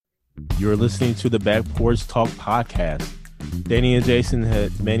You're listening to the Back Porch Talk podcast. Danny and Jason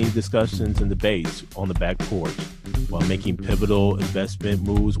had many discussions and debates on the back porch while making pivotal investment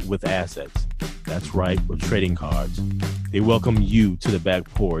moves with assets. That's right, with trading cards. They welcome you to the back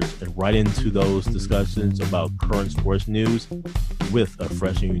porch and right into those discussions about current sports news with a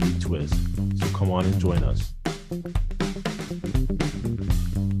fresh and unique twist. So come on and join us.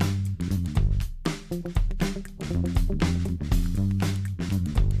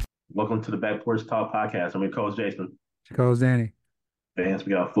 Welcome to the Back Porch Talk podcast. I'm your co-host Jason. Coach Danny. Fans,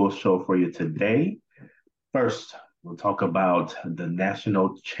 we got a full show for you today. First, we'll talk about the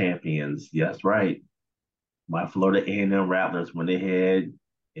national champions. Yes, right. My Florida A&M Rattlers went ahead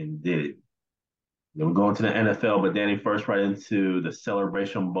and did it. Then we're going to the NFL, but Danny, first right into the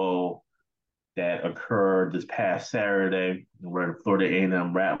Celebration Bowl that occurred this past Saturday, where the Florida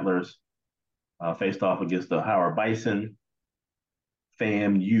A&M Rattlers faced off against the Howard Bison.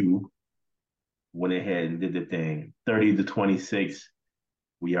 FAMU went ahead and did the thing. 30-26.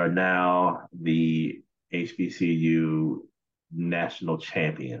 We are now the HBCU national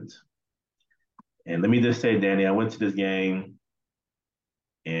champions. And let me just say, Danny, I went to this game,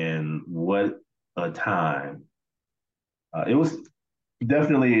 and what a time. It was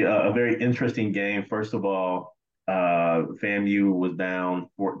definitely a very interesting game. First of all, FAMU was down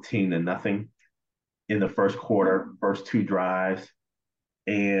 14-0 in the first quarter, first two drives,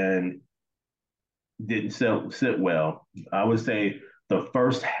 and didn't sit well. I would say the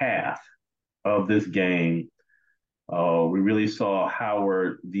first half of this game, we really saw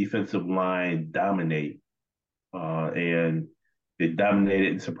Howard defensive line dominate, and it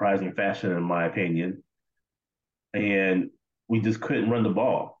dominated in surprising fashion, in my opinion. And we just couldn't run the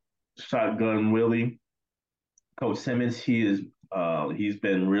ball. Shotgun Willie, Coach Simmons, he's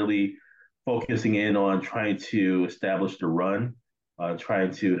been really focusing in on trying to establish the run,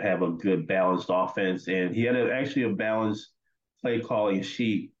 trying to have a good balanced offense, and he had actually a balanced play calling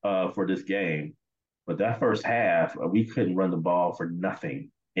sheet for this game. But that first half, we couldn't run the ball for nothing,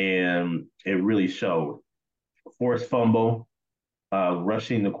 and it really showed. Forced fumble,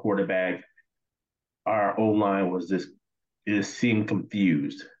 rushing the quarterback. Our O line was just seemed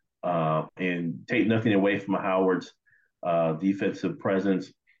confused, and take nothing away from Howard's defensive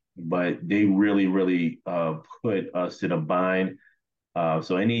presence, but they really put us in a bind.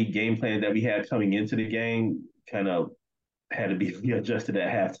 So any game plan that we had coming into the game kind of had to be adjusted at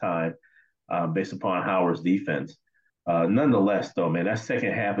halftime based upon Howard's defense. Nonetheless, though, man, that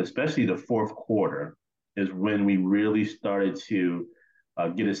second half, especially the fourth quarter, is when we really started to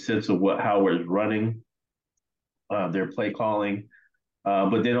get a sense of what Howard is running, their play calling.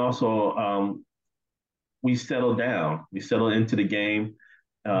 But then also, we settled down. We settled into the game.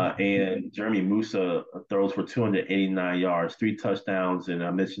 And Jeremy Musa throws for 289 yards, 3 touchdowns, and I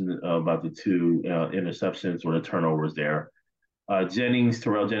mentioned about the 2 interceptions or the turnovers there. Terrell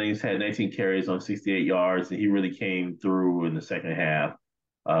Jennings had 19 carries on 68 yards, and he really came through in the second half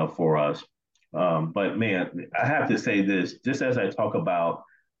for us. But man, I have to say this, just as I talk about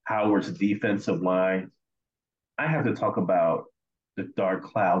Howard's defensive line, I have to talk about the dark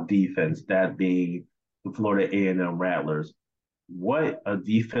cloud defense, that being the Florida A&M Rattlers. What a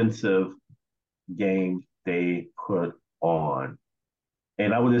defensive game they put on.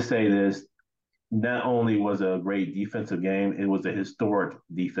 And I would just say this, not only was it a great defensive game, it was a historic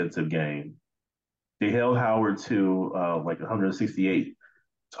defensive game. They held Howard to like 168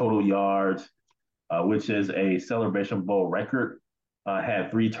 total yards, which is a Celebration Bowl record.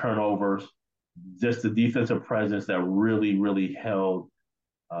 Had 3 turnovers. Just the defensive presence that really held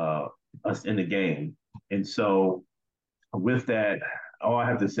us in the game. And so with that, all I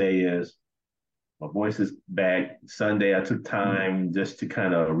have to say is my voice is back. Sunday, I took time just to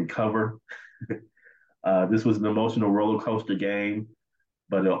kind of recover. This was an emotional roller coaster game,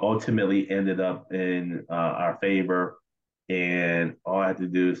 but it ultimately ended up in our favor. And all I have to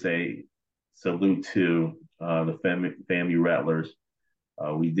do is say salute to the FAMU Rattlers.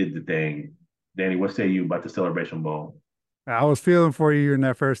 We did the thing. Danny, what say you about the Celebration Bowl? I was feeling for you in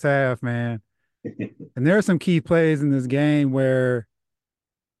that first half, man. And there are some key plays in this game where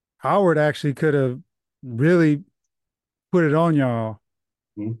Howard actually could have really put it on y'all,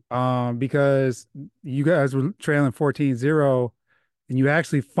 because you guys were trailing 14-0 and you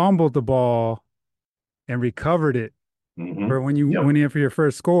actually fumbled the ball and recovered it Mm-hmm. for when you Yep. went in for your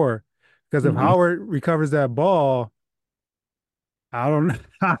first score. Because if Mm-hmm. Howard recovers that ball, I don't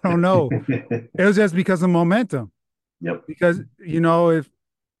I don't know. It was just because of momentum. Yep. Because if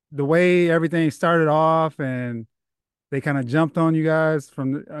the way everything started off and they kind of jumped on you guys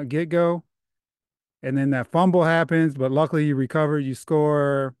from the get-go, and then that fumble happens, but luckily you recover, you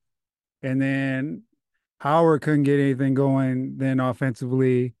score, and then Howard couldn't get anything going then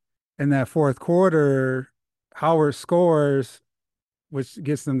offensively. In that fourth quarter, Howard scores, which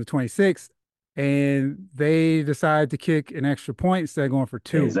gets them to 26, and they decide to kick an extra point instead of going for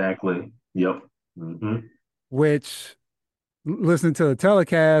two, Exactly. Yep. which listening to the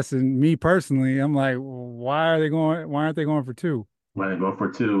telecast and me personally, I'm like, why are they going? Why aren't they going for two? Right, go for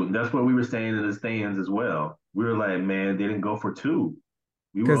two. That's what we were saying in the stands as well. We were like, man, they didn't go for two.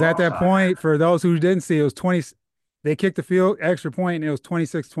 We were Because at that offside. point, for those who didn't see, it was 20. They kicked the field extra point and it was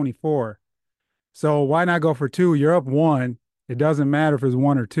 26-24. So why not go for two? You're up one. It doesn't matter if it's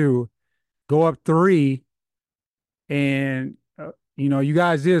one or two. Go up three, and you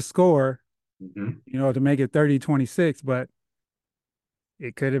guys did score, Hmm. to make it 30-26, but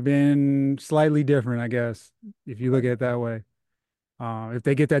it could have been slightly different, I guess, if you look Right. at it that way. If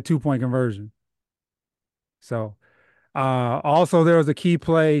they get that 2-point conversion. So also there was a key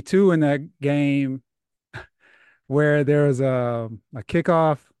play too in that game where there was a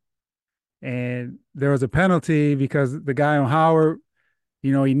kickoff and there was a penalty because the guy on Howard,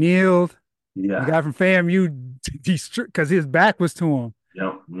 he kneeled. The Yeah. guy from FAMU, because his back was to him,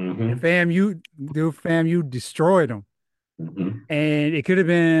 Yep. and FAMU destroyed him. Hmm. And it could have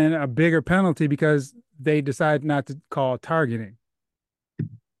been a bigger penalty because they decided not to call targeting,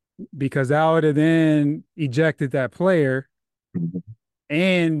 because that would have then ejected that player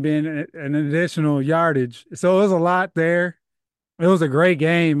and been an additional yardage. So it was a lot there. It was a great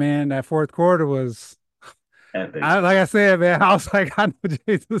game, man. That fourth quarter was, Epic. like I said, man, I was like, I know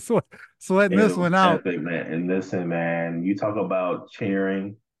Jesus was sweating It this was one out. epic, man. And listen, man, you talk about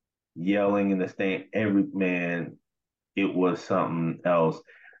cheering, yelling in the stand, every man, it was something else.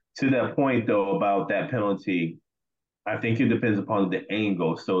 To that point, though, about that penalty, I think it depends upon the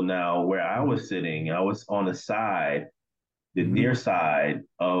angle. So now, where I Mm-hmm. was sitting, I was on the side, the Mm-hmm. near side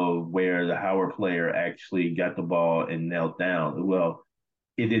of where the Howard player actually got the ball and knelt down. Well,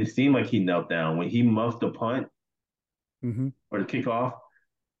 it didn't seem like he knelt down. When he muffed the punt Mm-hmm. or the kickoff,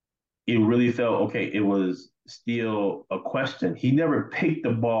 it really felt okay. It was still a question. He never picked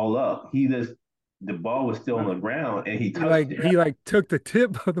the ball up. The ball was still on the ground and he He touched like it. he like took the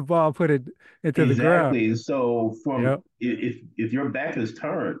tip of the ball, put it into the ground. Exactly. So from Yep. if your back is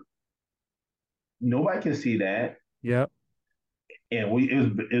turned, nobody can see that. Yep. And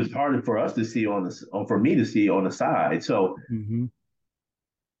it was harder for us to see for me to see on the side. So Mm-hmm.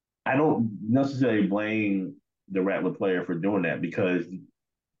 I don't necessarily blame the Rattler player for doing that because you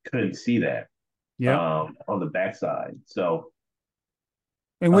couldn't see that Yep. on the backside. So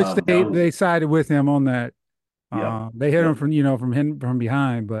In which that they was they sided with him on that. yep, They hit him yep. from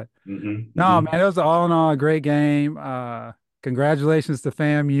behind, but Hmm. no, Hmm. man, it was all in all a great game. Congratulations to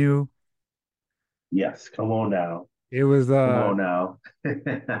FAMU. Yes, come on now, It was come on now.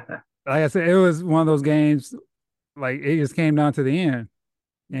 like I said, it was one of those games, like it just came down to the end.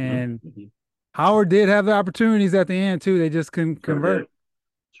 Hmm. And Hmm. Howard did have the opportunities at the end too. They just couldn't Sure did, convert.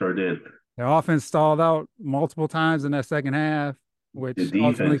 sure did. Their offense stalled out multiple times in that second half, The which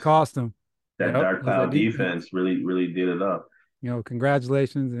ultimately defense, cost them. that Yep, dark it was that cloud defense. defense, really did it up.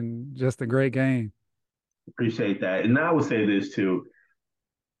 Congratulations and just a great game. Appreciate that. And I would say this too,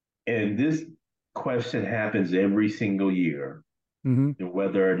 and this question happens every single year, Hmm.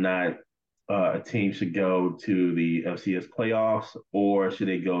 whether or not a team should go to the FCS playoffs or should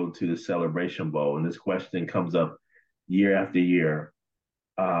they go to the Celebration Bowl. And this question comes up year after year.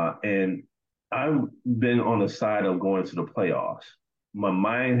 And I've been on the side of going to the playoffs. My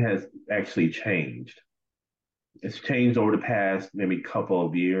mind has actually changed. It's changed over the past maybe couple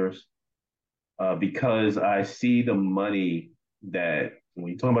of years because I see the money that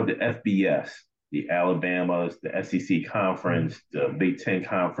when you talk about the FBS, the Alabamas, the SEC Hmm. conference, the Big Ten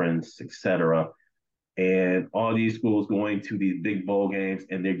conference, etc., and all these schools going to these big bowl games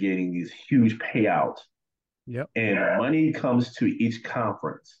and they're getting these huge payouts. Yep. And money comes to each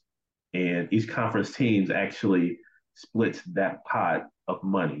conference, and each conference teams actually splits that pot of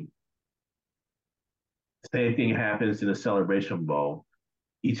money. Same thing happens in the Celebration Bowl.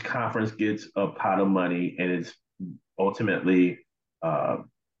 Each conference gets a pot of money, and it's ultimately uh,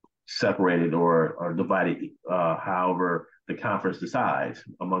 separated or divided however the conference decides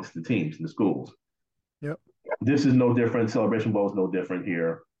amongst the teams and the schools. Yep. This is no different. Celebration Bowl is no different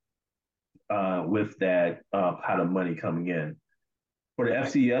here with that pot of money coming in. For the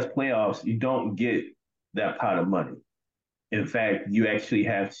FCS playoffs, you don't get that pot of money. In fact, you actually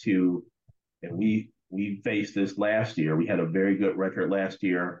have to, and we faced this last year. We had a very good record last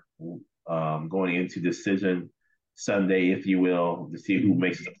year, going into decision Sunday, if you will, to see who Hmm.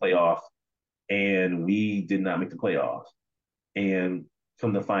 makes the playoffs. And we did not make the playoffs. And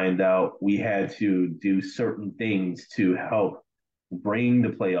come to find out, we had to do certain things to help bring the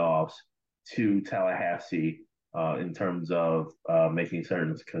playoffs to Tallahassee in terms of making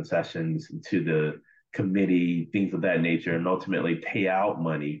certain concessions to the committee, things of that nature, and ultimately pay out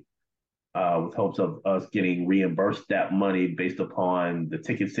money with hopes of us getting reimbursed that money based upon the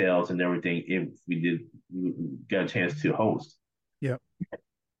ticket sales and everything if we did get a chance to host. Yep.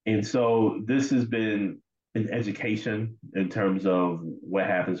 And so this has been an education in terms of what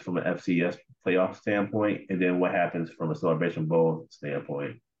happens from an FCS playoff standpoint and then what happens from a Celebration Bowl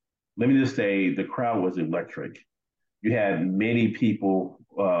standpoint. Let me just say the crowd was electric. You had many people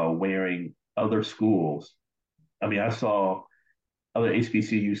wearing other schools. I mean, I saw other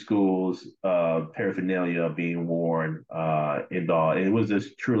HBCU schools paraphernalia being worn and all. And it was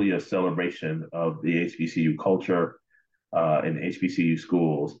just truly a celebration of the HBCU culture in HBCU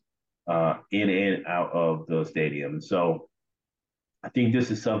schools in and out of the stadium. So I think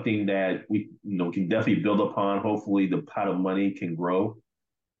this is something that we can definitely build upon. Hopefully, the pot of money can grow,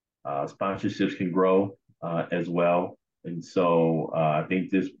 sponsorships can grow as well, and so I think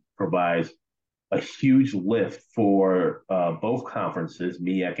this provides a huge lift for both conferences,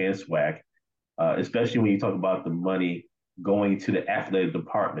 MEAC and SWAC, especially when you talk about the money going to the athletic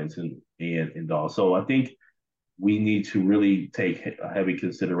departments and all. So I think we need to really take a heavy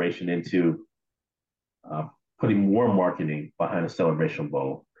consideration into uh, putting more marketing behind a Celebration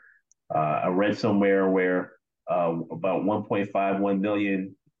Bowl. I read somewhere where about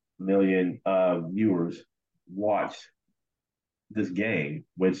 1.51 million viewers watched this game,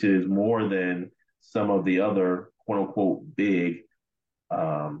 which is more than some of the other quote unquote big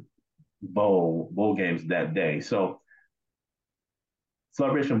um, bowl games that day. So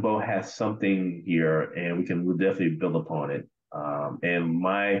Celebration Bowl has something here, and we can definitely build upon it. And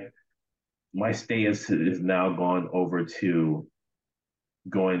my stance is now gone over to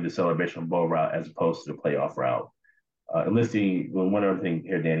going the Celebration Bowl route as opposed to the playoff route. Listening, one other thing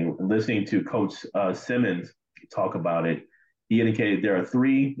here, Danny, listening to Coach Simmons talk about it, he indicated there are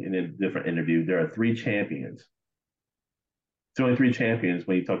three, in a different interview, there are three champions. There's only three champions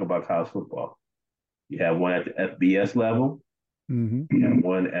when you talk about college football. You have one at the FBS level, Mm-hmm. you have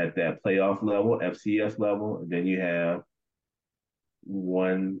one at that playoff level, FCS level, and then you have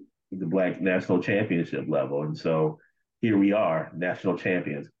one the Black National Championship level. And so here we are, national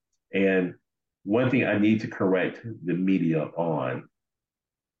champions. And one thing I need to correct the media on,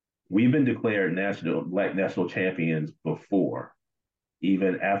 we've been declared Black national champions before.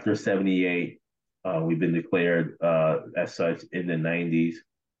 Even after 78, we've been declared as such in the 90s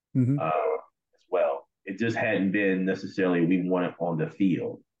Mm-hmm. as well. It just hadn't been necessarily we won it on the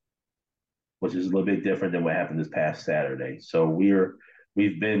field, which is a little bit different than what happened this past Saturday. So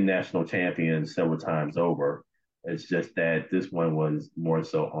we've been national champions several times over. It's just that this one was more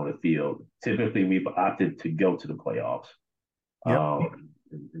so on the field. Typically, we've opted to go to the playoffs. Yep.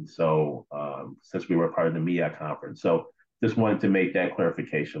 And so, since we were part of the MEAC conference. So, just wanted to make that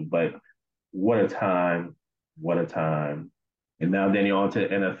clarification. But what a time. What a time. And now, Danny, on to the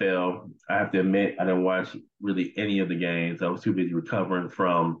NFL. I have to admit, I didn't watch really any of the games. I was too busy recovering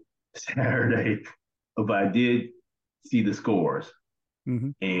from Saturday, but I did see the scores. Mm-hmm.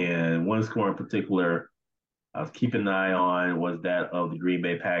 And one score in particular I was keeping an eye on was that of the Green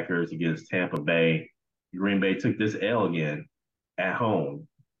Bay Packers against Tampa Bay. Green Bay took this L again at home.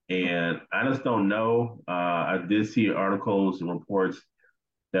 And I just don't know. I did see articles and reports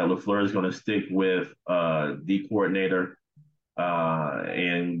that LaFleur is going to stick with the coordinator.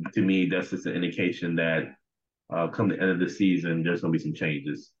 And to me, that's just an indication that come the end of the season, there's going to be some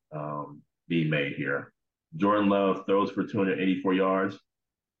changes being made here. Jordan Love throws for 284 yards,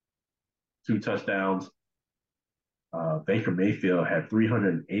 two touchdowns. Baker Mayfield had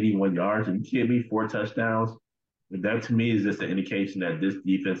 381 yards. And you kidding me? Four touchdowns. And that to me is just an indication that this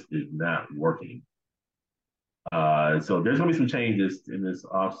defense is not working. So there's going to be some changes in this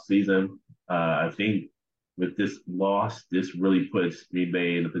offseason. I think with this loss, this really puts Green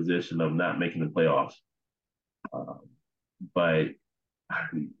Bay in a position of not making the playoffs. Uh, but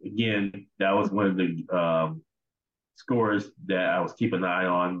again, that was one of the scores that I was keeping an eye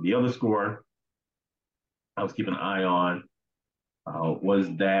on. The other score I was keeping an eye on was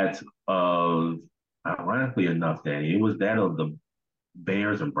that of, ironically enough, Danny, it was that of the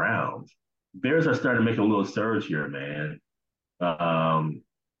Bears and Browns. Bears are starting to make a little surge here, man. Um,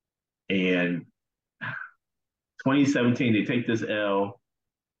 and 2017, they take this L.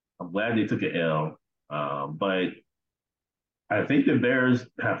 I'm glad they took an L. But I think the Bears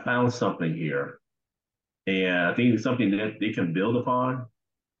have found something here. And I think it's something that they can build upon.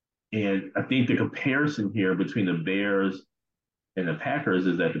 And I think the comparison here between the Bears And the Packers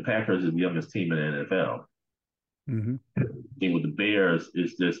is that the Packers is the youngest team in the NFL. Hmm. And with the Bears,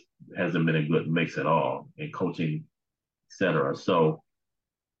 it's just hasn't been a good mix at all in coaching, etc. So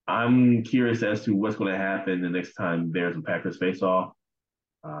I'm curious as to what's going to happen the next time Bears and Packers face off.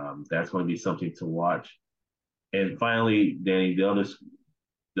 That's going to be something to watch. And finally, Danny,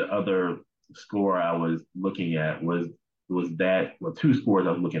 the other score I was looking at was that well, two scores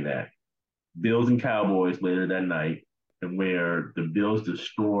I was looking at. Bills and Cowboys later that night, and where the Bills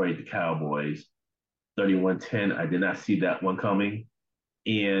destroyed the Cowboys 31-10. I did not see that one coming.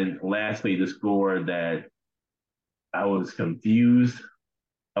 And lastly, the score that I was confused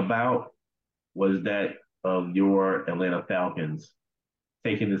about was that of your Atlanta Falcons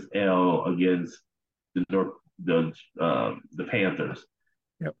taking this L against the North the Panthers.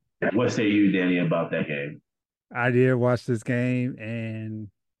 Yep. What say you, Danny, about that game? I did watch this game, and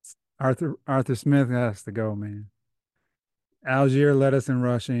Arthur Smith has to go, man. Algier led us in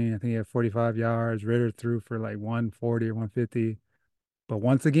rushing. I think he had 45 yards. Ritter threw for like 140 or 150. But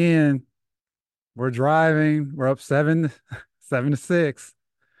once again, we're driving. We're up 7-6.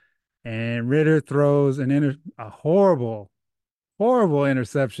 And Ritter throws a horrible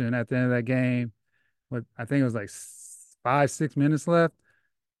interception at the end of that game. With I think it was like 5, 6 minutes left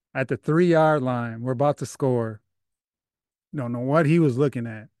at the 3 yard line. We're about to score. Don't know what he was looking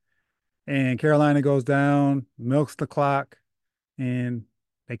at. And Carolina goes down, milks the clock, and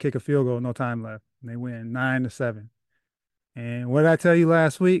they kick a field goal, no time left. And they win 9-7. And what did I tell you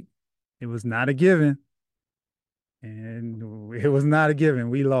last week? It was not a given. And it was not a given.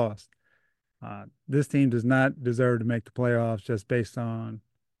 We lost. This team does not deserve to make the playoffs just based on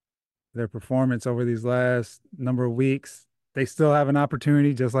their performance over these last number of weeks. They still have an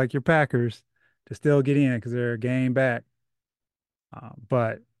opportunity, just like your Packers, to still get in because they're a game back.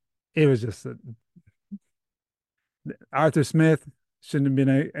 But it was just Arthur Smith shouldn't have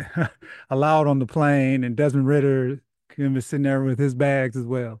been allowed on the plane, and Desmond Ritter could have been sitting there with his bags as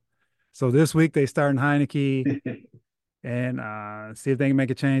well. So this week they start in Heineke and see if they can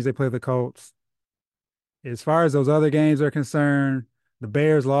make a change. They play the Colts. As far as those other games are concerned, the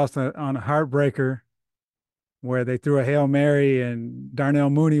Bears lost on a heartbreaker where they threw a Hail Mary and Darnell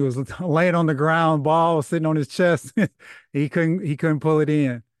Mooney was laying on the ground, ball was sitting on his chest. he couldn't pull it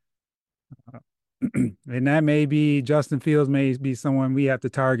in. And that may be Justin Fields may be someone we have to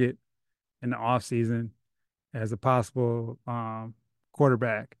target in the offseason as a possible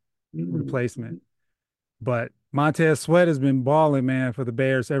quarterback replacement. But Montez Sweat has been balling, man, for the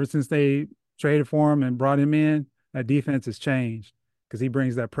Bears ever since they traded for him and brought him in. That defense has changed because he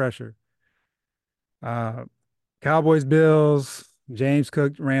brings that pressure. Cowboys, Bills, James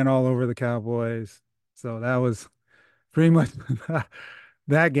Cook ran all over the Cowboys. So that was pretty much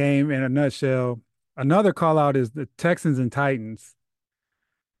that game in a nutshell. Another call out is the Texans and Titans.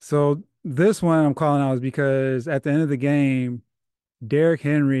 So this one I'm calling out is because at the end of the game, Derrick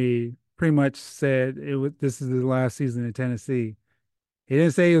Henry pretty much said this is his last season in Tennessee. He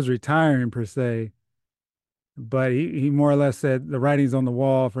didn't say he was retiring per se, but he more or less said the writing's on the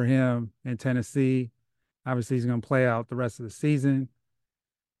wall for him in Tennessee. Obviously, he's going to play out the rest of the season,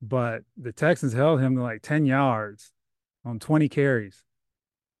 but the Texans held him to like 10 yards on 20 carries,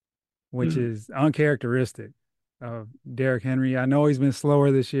 which is uncharacteristic of Derrick Henry. I know he's been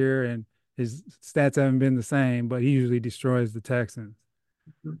slower this year and his stats haven't been the same, but he usually destroys the Texans.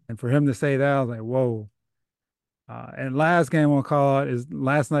 And for him to say that, I was like, whoa. And last game we'll call it is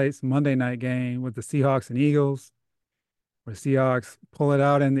last night's Monday night game with the Seahawks and Eagles, where Seahawks pull it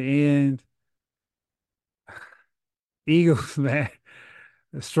out in the end. Eagles, man,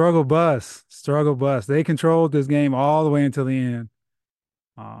 struggle bus. They controlled this game all the way until the end.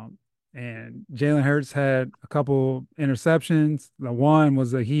 And Jalen Hurts had a couple interceptions. The one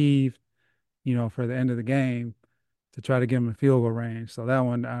was a heave, for the end of the game to try to get him a field goal range. So that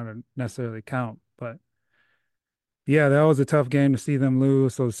one I don't necessarily count. But yeah, that was a tough game to see them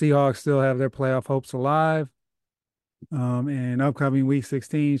lose. So the Seahawks still have their playoff hopes alive. And upcoming week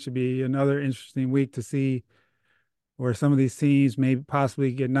 16 should be another interesting week to see where some of these teams may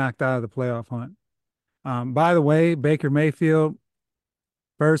possibly get knocked out of the playoff hunt. By the way, Baker Mayfield,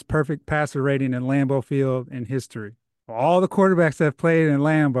 first perfect passer rating in Lambeau Field in history. All the quarterbacks that have played in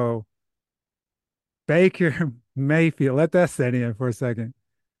Lambeau, Baker Mayfield, let that set in for a second,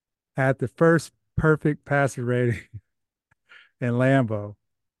 had the first perfect passer rating in Lambeau.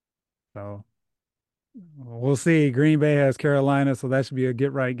 So we'll see. Green Bay has Carolina, so that should be a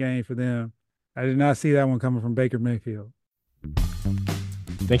get right game for them. I did not see that one coming from Baker Mayfield.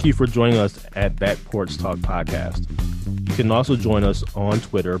 Thank you for joining us at That Porch Talk podcast. You can also join us on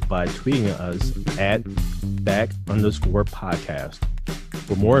Twitter by tweeting us at back_podcast.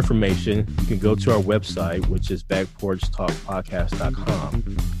 For more information, you can go to our website, which is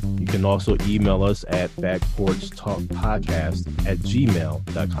backporchtalkpodcast.com. You can also email us at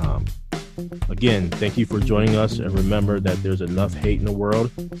backporchtalkpodcast@gmail.com. Again, thank you for joining us, and remember that there's enough hate in the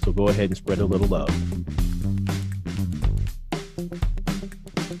world, so go ahead and spread a little love.